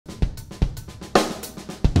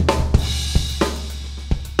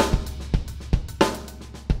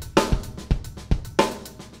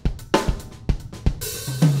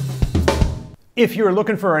If you're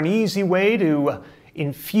looking for an easy way to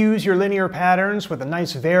infuse your linear patterns with a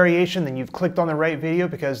nice variation, then you've clicked on the right video,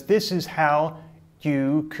 because this is how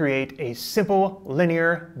you create a simple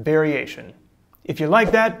linear variation. If you like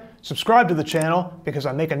that, subscribe to the channel, because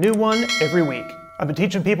I make a new one every week. I've been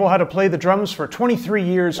teaching people how to play the drums for 23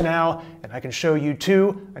 years now, and I can show you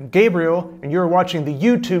too. I'm Gabriel, and you're watching the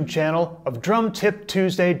YouTube channel of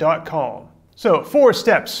DrumTipTuesday.com. So, 4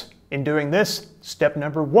 steps in doing this. Step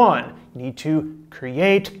number 1, you need to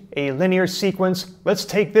create a linear sequence. Let's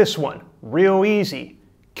take this one, real easy.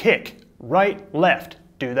 Kick, right, left.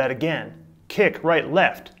 Do that again. Kick, right,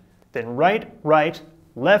 left. Then right, right,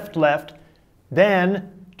 left, left.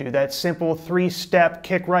 Then do that simple 3-step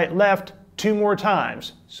kick, right, left 2 more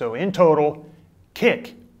times. So in total,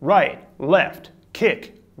 kick, right, left,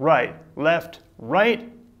 kick, right, left,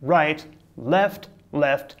 right, right, left,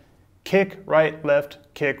 left, kick, right, left,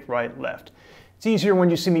 kick, right, left. It's easier when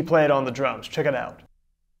you see me play it on the drums. Check it out.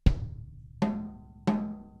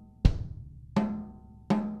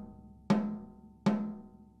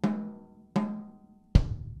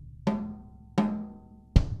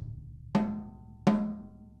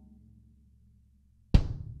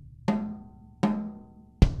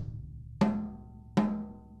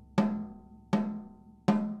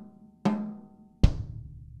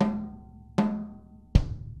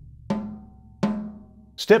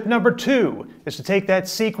 Step number 2 is to take that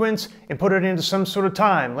sequence and put it into some sort of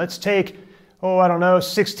time. Let's take, I don't know,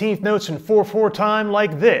 16th notes in 4/4 time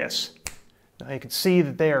like this. Now you can see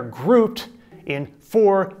that they are grouped in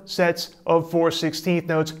 4 sets of 4/16th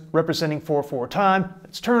notes representing 4/4 time.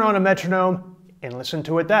 Let's turn on a metronome and listen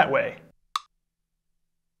to it that way.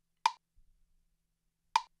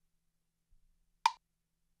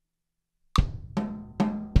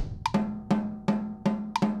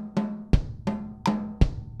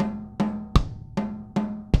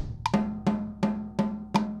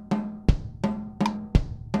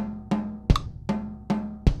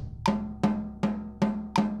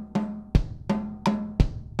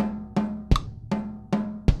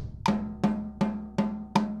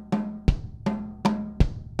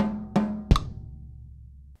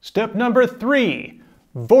 Step number 3,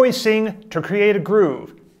 voicing to create a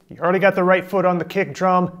groove. You already got the right foot on the kick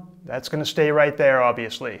drum. That's going to stay right there,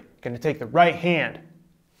 obviously. You're going to take the right hand,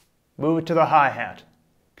 move it to the hi-hat.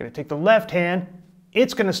 Going to take the left hand,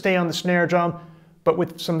 it's going to stay on the snare drum, but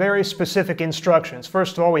with some very specific instructions.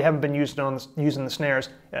 First of all, we haven't been using the snares.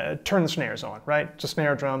 Turn the snares on, right? It's a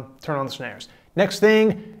snare drum, turn on the snares. Next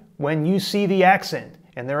thing, when you see the accent,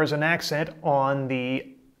 and there is an accent on the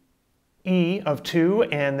E of 2,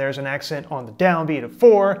 and there's an accent on the downbeat of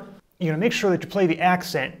 4, you're going to make sure that you play the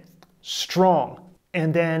accent strong,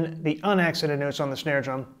 and then the unaccented notes on the snare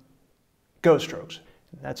drum, ghost strokes.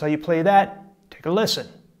 And that's how you play that. Take a listen.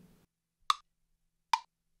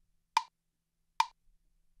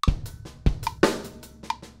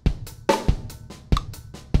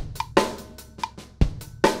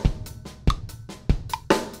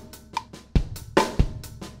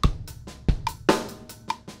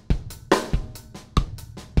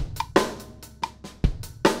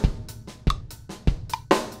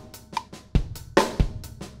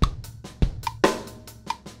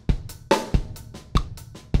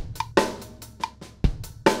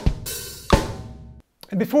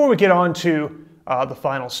 And before we get on to the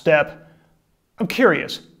final step, I'm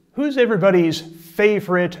curious, who's everybody's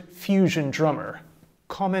favorite fusion drummer?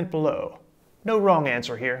 Comment below. No wrong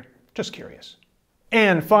answer here, just curious.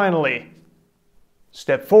 And finally,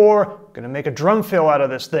 step 4, gonna make a drum fill out of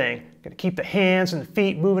this thing. Gonna keep the hands and the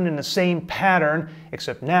feet moving in the same pattern,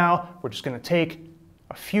 except now we're just gonna take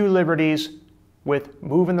a few liberties with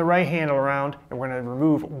moving the right handle around, and we're going to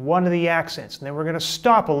remove one of the accents, and then we're going to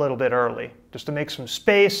stop a little bit early just to make some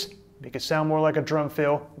space, make it sound more like a drum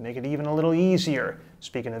fill, make it even a little easier.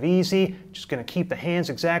 Speaking of easy, just going to keep the hands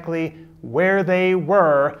exactly where they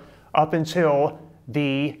were up until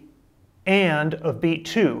the and of beat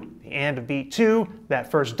 2. The and of beat 2, that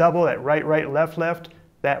first double, that right, right, left, left,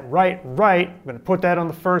 that right, right, we're going to put that on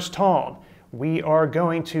the first tom. We are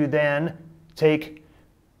going to then take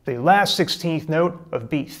the last 16th note of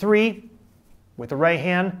beat 3 with the right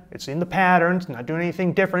hand. It's in the pattern, it's not doing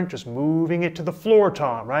anything different, just moving it to the floor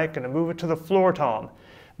tom, right? Gonna move it to the floor tom.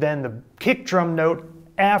 Then the kick drum note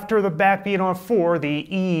after the backbeat on 4, the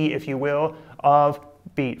E, if you will, of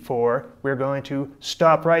beat 4, we're going to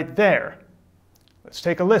stop right there. Let's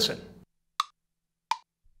take a listen.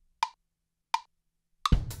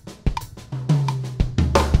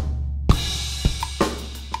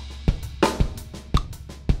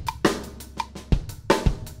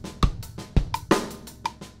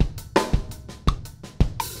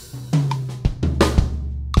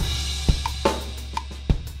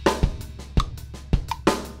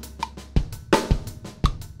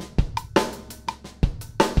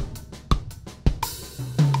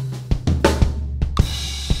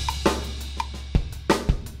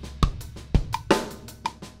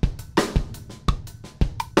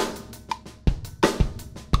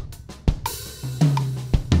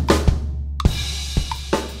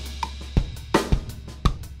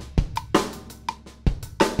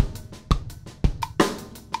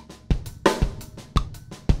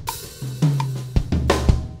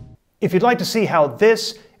 If you'd like to see how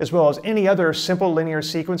this, as well as any other simple linear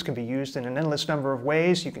sequence, can be used in an endless number of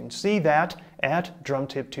ways, you can see that at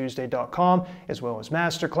drumtiptuesday.com, as well as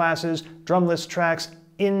masterclasses, drum list tracks,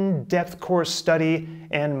 in-depth course study,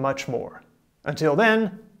 and much more. Until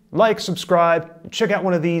then, like, subscribe, and check out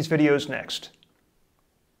one of these videos next.